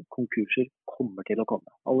en gang. Konkurser kommer til å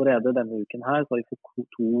komme. Allerede denne uken her så har vi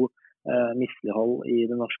fått 2 mislighold i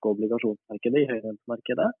det norske obligasjonsmarkedet, i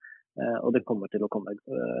høyrentemarkedet, og det kommer til å komme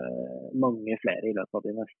mange flere i løpet av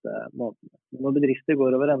de neste månedene. Når bedrifter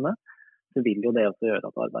går over ende, så vil jo det også gjøre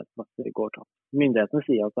at arbeidsplasser går tapt. Myndighetene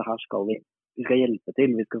sier at her skal vi skal hjelpe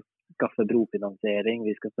til, vi skal skaffe brofinansiering,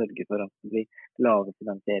 vi skal sørge for at det blir lave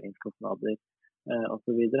finansieringskostnader og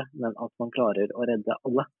så videre, men at man klarer å redde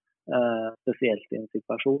alle, spesielt i en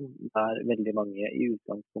situasjon der veldig mange i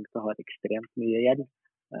utgangspunktet har ekstremt mye gjeld,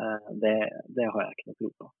 det har jeg ikke noe tro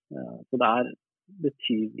på. Så det er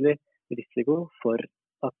betydelig risiko for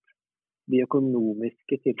at de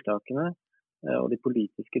økonomiske tiltakene og de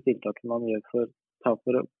politiske tiltakene man gjør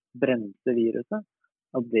for å bremse viruset,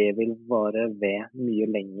 at det vil vare ved mye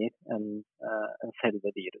lenger enn selve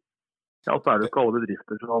virus. Ja, og så er det jo ikke alle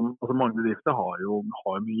bedrifter som, altså mange bedrifter har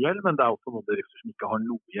mye gjeld, men det er også noen bedrifter som ikke har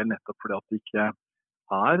noe gjeld nettopp fordi at de ikke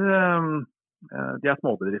de er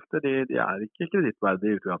småbedrifter, de er ikke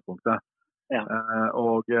kredittverdige i utgangspunktet. Ja.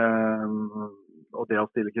 Og det å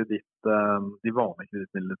stille de vanlige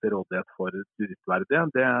kredittmidlene til rådighet for kredittverdige,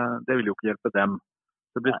 det vil jo ikke hjelpe dem.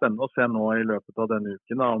 Det blir spennende å se nå i løpet av denne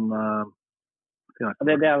uken om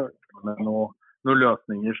noen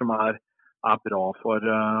løsninger som er bra for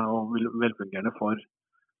og velfungerende for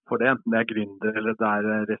det, enten det er gründer eller det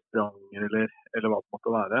er restauranter eller hva det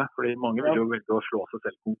måtte være. Fordi mange vil jo velge å slå seg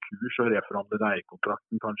selv konkurs og reforhandle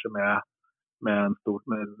leiekontrakten kanskje med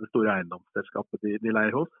det store eiendomsselskapet de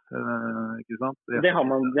leier hos, ikke sant? Det har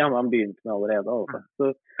man begynt med allerede.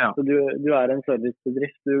 Altså. Så du er en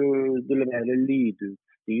servicebedrift, du leverer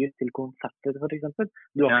lydutstyr til konserter for eksempel.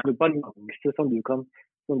 Du har ikke balanse som du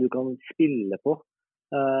kan spille på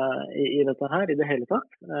i dette her i det hele tatt.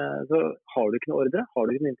 Så har du ikke noe ordre, har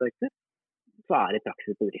du ikke noen inntekter, så er i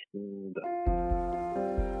praksis bedriften død.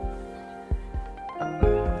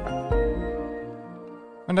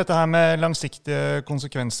 Men dette her med langsiktige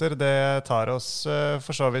konsekvenser, det tar oss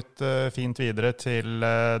for så vidt fint videre til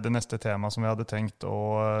det neste tema som vi hadde tenkt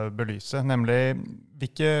å belyse, nemlig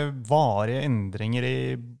hvilke varige endringer i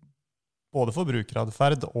både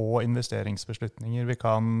forbrukeradferd og investeringsbeslutninger vi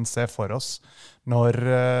kan se for oss når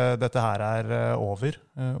dette her er over.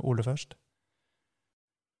 Ole først.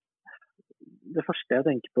 Det første jeg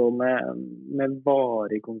tenker på med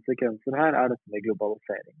varige konsekvenser her, er dette med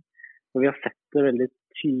globalisering. Og vi har sett det veldig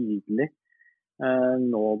tydelig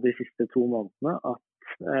nå de siste 2 månedene at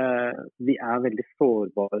vi er veldig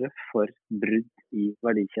sårbare for brudd i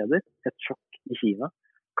verdikjeder. Et sjokk i Kina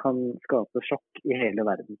kan skape sjokk i hele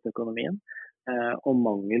verdensøkonomien, og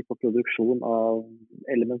mangel på produksjon av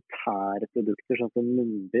elementære produkter sånn som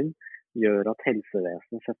munnbind gjør at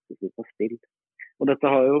helsevesenet settes ut på spill. Og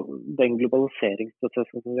den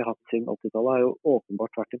globaliseringsprosessen som vi har hatt siden 80-tallet har jo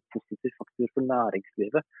åpenbart vært en positiv faktor for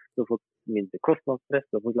næringslivet. Du har fått mindre kostnadspress,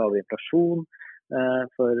 du har fått lavere inflasjon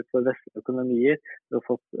for vestlige økonomier, du har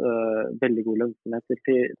fått veldig god lønnsomhet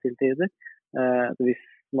til tider. Så hvis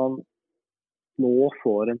man nå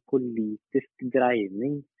får en politisk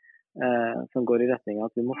dreining som går i retning av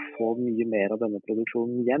at vi må få mye mer av denne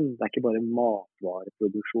produksjonen hjem. Det er ikke bare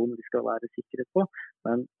matvareproduksjon vi skal være sikre på,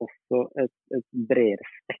 men også et bredere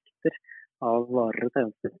spekter av varer og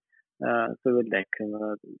tjenester. Så vil det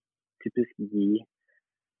kunne typisk gi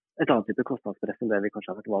et annet type kostnadspress enn det vi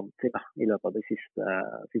kanskje har vært vant til i løpet av de siste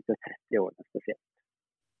 30 årene spesielt.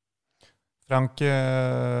 Frank,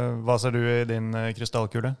 hva ser du i din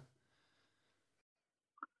krystallkule?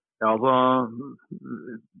 Ja, altså,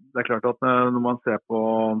 det er klart at når man ser på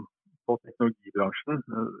teknologibransjen,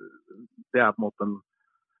 det er på en måte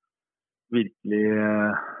virkelig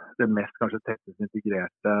den mest kanskje tettest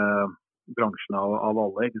integrerte bransjen av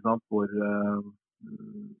alle, ikke sant? Hvor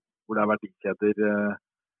det er verdikjeder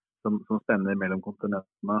som spenner mellom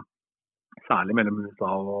kontinentene, særlig mellom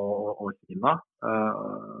USA og Kina,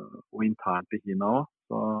 og internt i Kina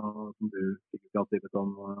også, som du sikkert kan si litt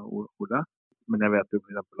om, Ole. Men jeg vet jo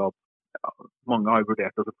for eksempel at mange har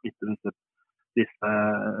vurdert å flytte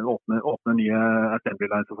åpne nye assembly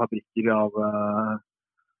lines og fabrikker av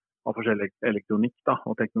forskjellig elektronikk da,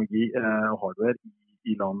 og teknologi og hardware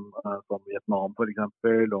i land som Vietnam for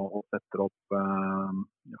eksempel, og setter opp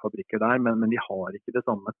fabrikker der, men de har ikke det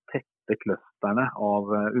samme tette clusterne av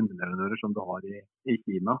underleverandører som du har i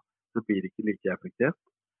Kina. Så blir det ikke like effektivt.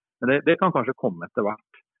 Men det kan kanskje komme etter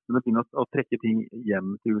hvert. Når man begynner å trekke ting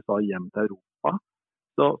hjem til USA, hjem til Europa,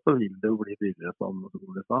 så vil det jo bli dyrere, som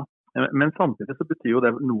du sa. Men samtidig så betyr jo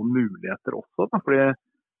det noen muligheter også, da, fordi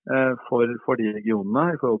for de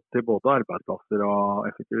regionene, i forhold til både arbeidsplasser og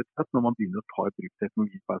effektivitet, når man begynner å ta i bruk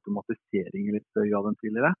teknologi på automatisering i litt større grad enn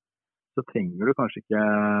tidligere, så trenger du kanskje ikke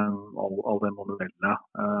all den manuelle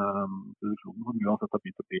produksjonen som uansett har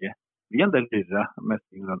begynt å bli en del dyrere med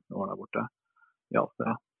stigende år der borte i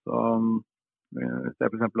Asia. Så ser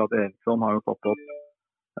for eksempel at Ericsson har jo satt opp,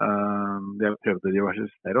 de har prøvd å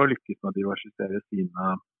diversifisere og lykkes med å diversifisere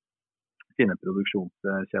sine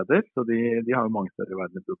produksjonskjeder, så de har jo mange større i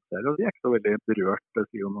verden å produsere, og de er ikke så veldig berørt,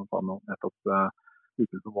 sier jo noen sånn nettopp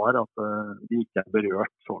ute som var, at de ikke er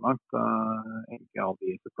berørt så langt egentlig av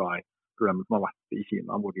de supply-problemene som har vært i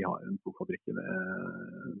Kina, hvor de har en stor fabrikk i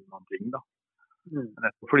Nanjing da.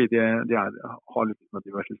 Nettopp fordi de har lykkes med å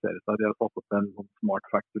diversifisere seg. De har satt opp en smart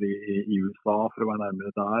factory i USA for å være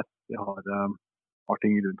nærmere der. De har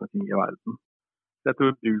ting rundt omkring i verden. Så jeg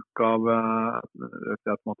tror bruk av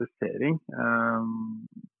økt automatisering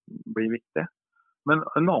blir viktig. Men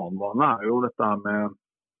en annen vane er jo dette med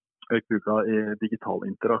økt bruk av digital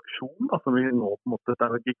interaksjon, da, som vi nå på en måte, det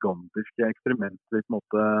er et gigantisk eksperiment vi på en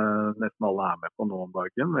måte nesten alle er med på nå om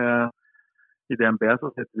dagen. I DNB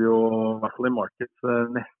så sitter vi jo, i hvert fall i markeds,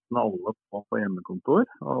 nesten alle på hjemmekontor,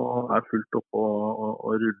 og er fullt opp og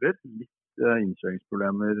ruller. Litt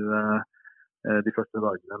innkjøringsproblemer de første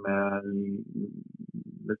dagene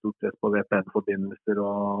med stort press på VPN-forbindelser,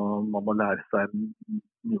 og man må lære seg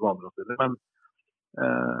nye vaner og så videre. Men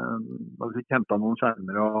når vi fikk hentet noen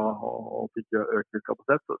skjermer og fikk økt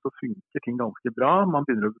kapasitet, så funker ting ganske bra. Man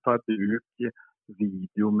begynner å ta i bruk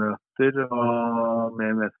videomøter med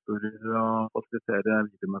investorer og fasilitere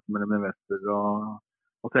videomøter mellom investorer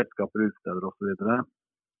og selskaper og utsteder og så videre.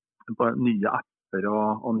 På nye apper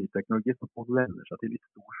og ny teknologi som folk venner seg til i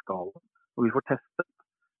stor skala. Og vi får testet,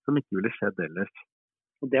 som ikke ville skjedd ellers.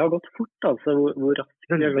 Og det har gått fort, altså, hvor raskt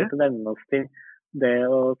vi har gått å venne oss til det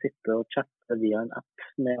å sitte og chatte via en app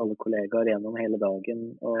med alle kollegaer gjennom hele dagen.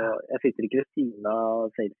 Og jeg sitter ikke ved siden av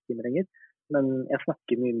sales-team lenger, men jeg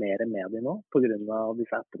snakker mye mer med dem nå på grunn av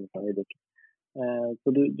disse appene som vi bruker.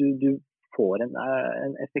 Så du får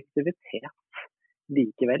en effektivitet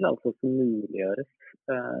likevel, altså som muliggjøres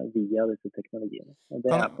via disse teknologiene. Og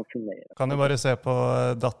det er fascinerende. Kan du bare se på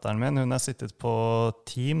datteren min? Hun har sittet på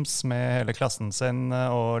Teams med hele klassen sin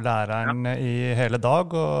og læreren i hele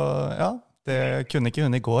dag, og ja, det kunne ikke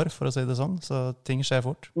hun i går, for å si det sånn, så ting skjer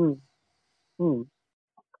fort.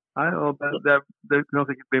 Nei, og det kan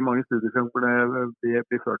sikkert bli mange studier hvor det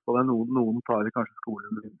blir ført på det. Noen tar kanskje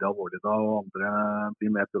skolen veldig alvorlig da, og andre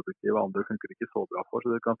blir mer produktive, og andre funker det ikke så bra for,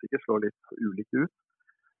 så det kan sikkert slå litt ulikt ut.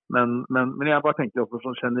 Men jeg bare tenker også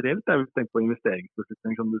sånn generelt, jeg vil tenke på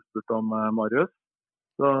investeringsbeslutning som du spurte om, Marius.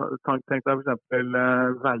 Så tenk deg for eksempel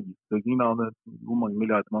veibygging, da, hvor mange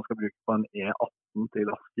milliarder man skal bruke på en E18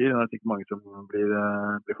 til Asker. Det er sikkert mange som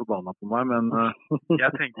blir forbannet på meg, men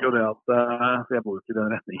jeg tenker jo det at, for jeg bor jo ikke i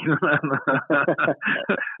den retningen,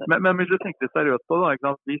 men hvis du tenker seriøst på det,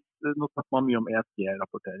 da, nå snakker man mye om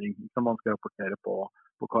ESG-rapportering, som man skal rapportere på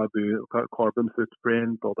carbon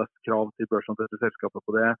footprint, og det er krav til børsnoterte selskaper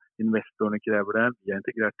på det, investorene krever det, vi er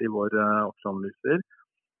integrert i våre aksjeanalyser.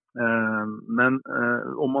 Men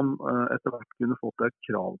om man etter hvert kunne fått et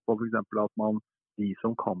krav på for eksempel at de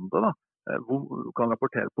som kan det da, kan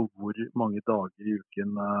rapportere på hvor mange dager i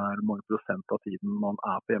uken eller mange prosent av tiden man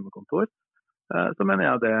er på hjemmekontor, så mener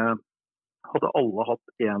jeg det hadde alle hatt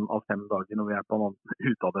 1 av 5 dager når vi er på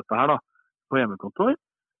ut av dette her da, på hjemmekontor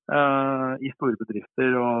i store bedrifter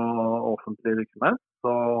og offentlig virksomhet,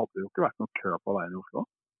 så hadde det jo ikke vært noe kø på veien i Oslo.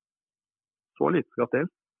 Så lite skal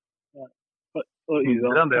til. Og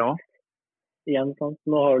mindre enn det også. Igjen, sant?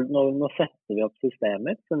 Nå setter vi opp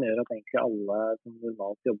systemer som gjør at egentlig alle som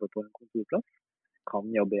normalt jobber på en kontorplass kan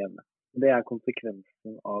jobbe hjemme. Det er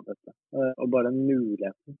konsekvensen av dette. Og bare den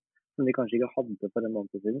muligheten som vi kanskje ikke hadde for en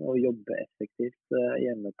måned siden, å jobbe effektivt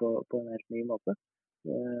hjemme på en helt ny måte.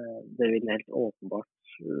 Det vil helt åpenbart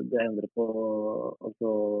det endrer på altså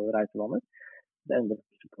reisevaner. Det endrer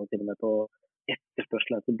på til og med på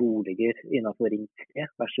etterspørsel etter boliger innenfor Ring 3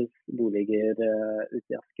 versus boliger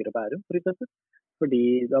ute i Asker og Bærum, for eksempel. Fordi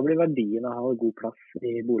da blir verdien av å ha god plass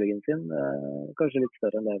i boligen sin kanskje litt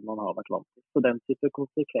større enn det man har vært vant til. Så den type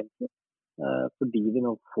konsekvenser fordi vi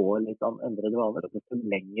nå får litt endrede vaner, og desto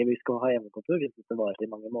lenger vi skal ha hjemmekontor, hvis det varer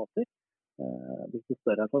i mange måneder, desto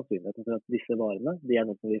større sannsynligheten for at disse varene, de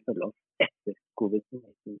noe som vi følger oss etter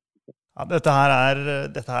covid-19. Ja, dette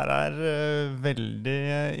her er veldig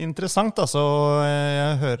interessant. Altså,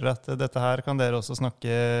 jeg hører at dette her kan dere også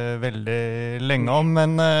snakke veldig lenge om,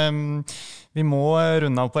 men vi må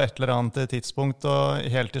runde av på et eller annet tidspunkt, og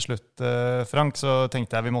helt til slutt, Frank, så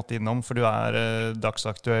tenkte jeg vi måtte innom, for du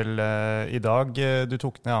dagsaktuell i dag. Du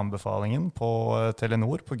tok ned anbefalingen på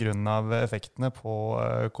Telenor på grunn av effektene på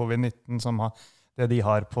covid-19 som det de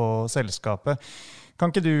har på selskapet. Kan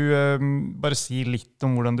ikke du bare si litt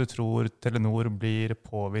om hvordan du tror Telenor blir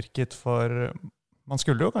påvirket? For man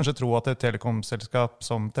skulle jo kanskje tro at et telekomselskap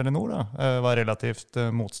som Telenor var relativt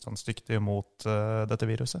motstandsdyktig mot dette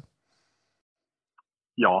viruset.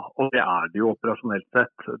 Ja, og det det jo operasjonelt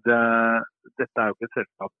sett. Dette jo ikke et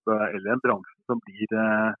selskap eller en bransje som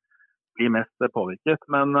blir mest påvirket,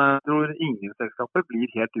 men jeg tror ingen selskaper blir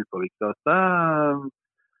helt upåvirket av dette.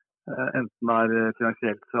 Enten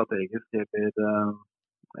finansielt, strategisk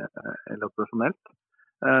eller operasjonelt.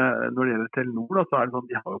 Når det gjelder Telenor, da, så det sånn,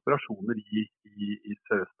 de har operasjoner i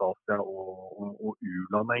Sørøst-Asia og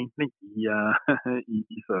U-land egentlig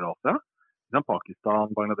i Sør-Asia.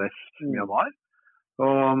 Pakistan, Bangladesh, Myanmar.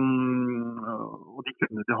 Og de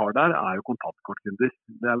kundene de har der jo kontantkortkunder.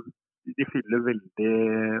 De fyller veldig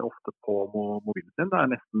ofte på mobilen sin.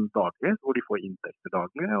 Det nesten daglig, hvor de får inntekter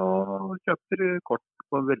daglig og kjøper kort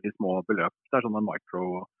på veldig små beløp. Det sånne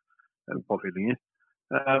micro-påfyllinger.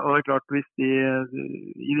 Og det klart, hvis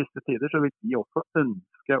i disse tider så vil de også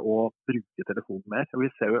ønske å bruke telefonen mer. Og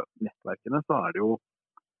vi ser jo nettverkene, så det jo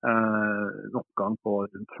en oppgang på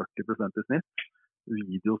rundt 40% i snitt.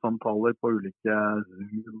 Videosamtaler på ulike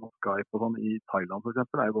Zoom og Skype og sånn i Thailand for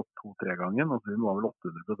eksempel, jo gått 2-3 ganger, og Zoom var vel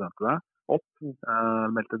 800% til det.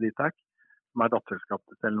 Meldte Dtac, som datterselskap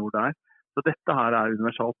til Telenor der. Så dette her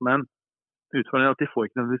universalt, men utfordringen at de får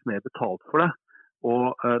ikke nødvendigvis mer betalt for det. Og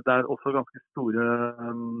det også ganske stor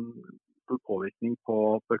påvirkning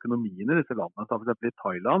på økonomien i disse landene. Så for eksempel i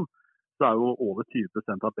Thailand så jo over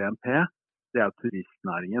 20% av BNP, det jo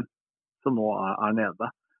turistnæringen, som nå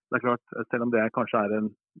nede. Det klart, selv om det kanskje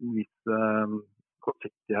en viss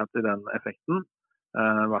kortsiktighet i den effekten,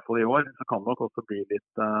 i hvert fall i år, så kan det nok også bli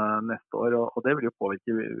litt neste år. Og det vil jo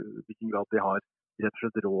påvirke hvilken grad de har rett og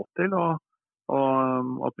slett råd til å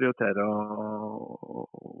prioritere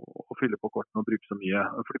og fylle på kortene og bruke så mye.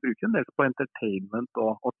 For de bruker en del på entertainment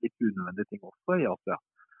og litt unødvendige ting også i Asia,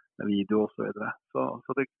 video og så videre. Så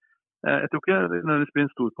jeg tror ikke det nødvendigvis blir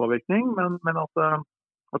en stor påvirkning, men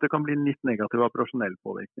at det kan bli en litt negativ operasjonell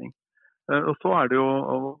påvirkning. Og så det jo,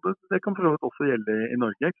 og det kan for så vidt også gjelde i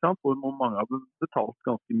Norge, ikke sant? Hvor mange har betalt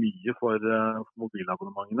ganske mye for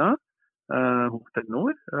mobilabonnementene hos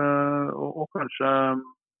Telenor, og kanskje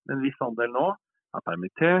en viss andel nå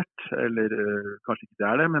permittert, eller kanskje ikke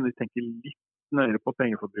det det, men vi tenker litt nøyere på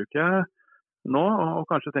pengeforbruket nå, og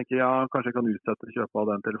kanskje tenker kanskje jeg kan utsette kjøpet av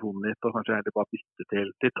den telefonen litt, og kanskje heller bare bytte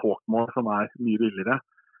til Talkmore, som mye billigere.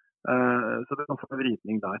 Så det kan få en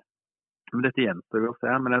vridning der. Men dette gjenstår vi å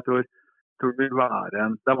se, men jeg tror det vil være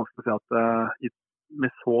det vanskelig å si at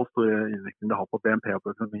med så stor innvirkning det har på BNP og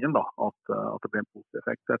på økonomien da, at det blir en positiv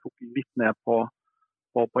effekt. Så jeg tok litt ned på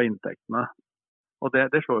inntektene. Og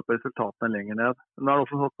det slår på resultatene lenger ned. Men det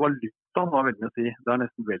også sånn at valutaen har veldig mye å si. Det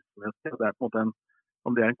nesten veldig mye å si. Og det på en måte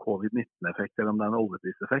om det en covid-19-effekt eller om det en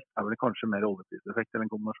oljepriseffekt, vel kanskje mer oljepriseffekt eller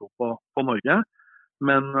en kombinasjon på Norge.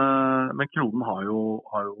 Men kronen har jo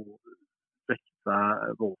svekket seg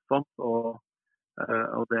voldsomt, og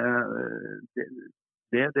det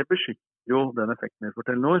beskytter jo den effekten for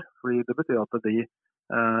Telenor, fordi det betyr at de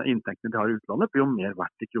inntektene de har i utlandet blir jo mer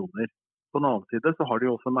verdt i kroner. På den annen side så har de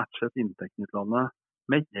jo også matchet inntektene i utlandet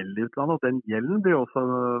med gjeld i utlandet, og den gjelden blir jo også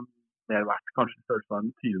mer verdt, kanskje i størrelse av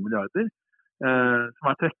 20 milliarder,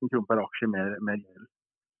 som 13 kroner per aksje mer gjeld.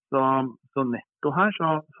 Så netto her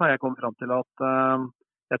så har jeg kommet frem til at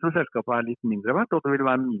jeg tror selskapet litt mindre verdt, og det vil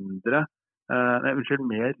være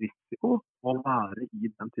mer risiko å være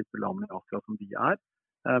i den type land i Asia som de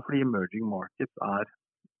fordi emerging markets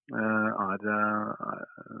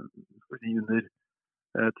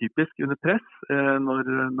typisk under press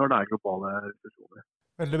når det globale resesjoner.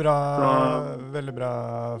 Veldig bra,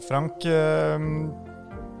 Frank.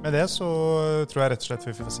 Med det så tror jeg rett og slett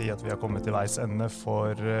vi får si at vi har kommet til veis ende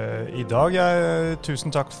for i dag. Tusen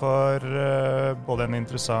takk for både en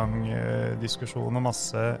interessant diskusjon og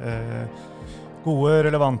masse gode,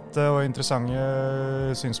 relevante og interessante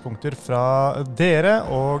synspunkter fra dere,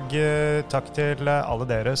 og takk til alle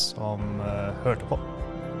dere som hørte på.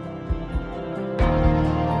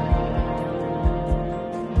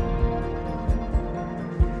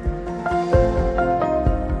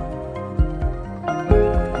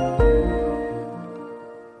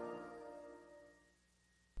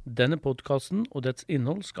 Denne podcasten og dets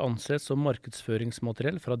innhold skal anses som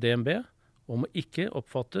markedsføringsmateriell fra DNB, og må ikke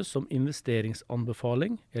oppfattes som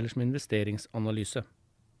investeringsanbefaling eller som investeringsanalyse.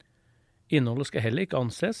 Innholdet skal heller ikke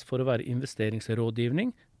anses for å være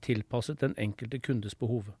investeringsrådgivning tilpasset den enkelte kundes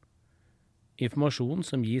behov. Informasjonen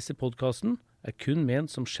som gis i podcasten er kun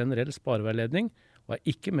ment som generell spareveiledning og er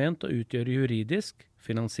ikke ment å utgjøre juridisk,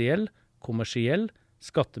 finansiell, kommersiell,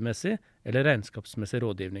 skattemessig eller regnskapsmessig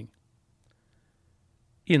rådgivning.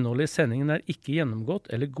 Innholdet i sendingen er ikke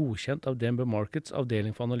gjennomgått eller godkjent av DNB Markets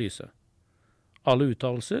avdeling for analyse. Alle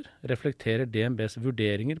uttalelser reflekterer DNBs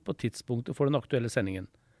vurderinger på tidspunktet for den aktuelle sendingen,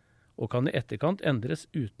 og kan i etterkant endres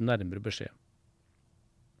uten nærmere beskjed.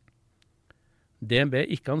 DNB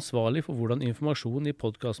er ikke ansvarlig for hvordan informasjon i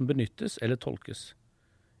podcasten benyttes eller tolkes.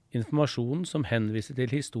 Informasjonen som henviser til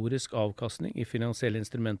historisk avkastning i finansielle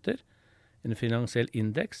instrumenter, en finansiell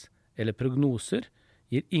indeks eller prognoser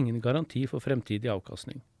gir ingen garanti for fremtidig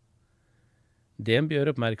avkastning. DNB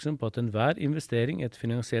gjør oppmerksom på at enhver investering i et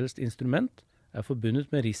finansielt instrument er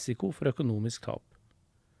forbundet med risiko for økonomisk tap.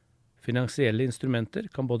 Finansielle instrumenter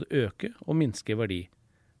kan både øke og minske verdi,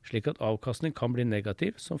 slik at avkastning kan bli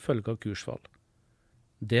negativ som følge av kursfall.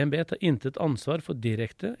 DNB tar intet ansvar for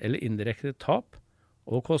direkte eller indirekte tap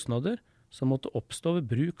og kostnader som måtte oppstå ved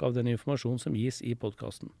bruk av den informasjon som gis i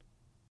podcasten.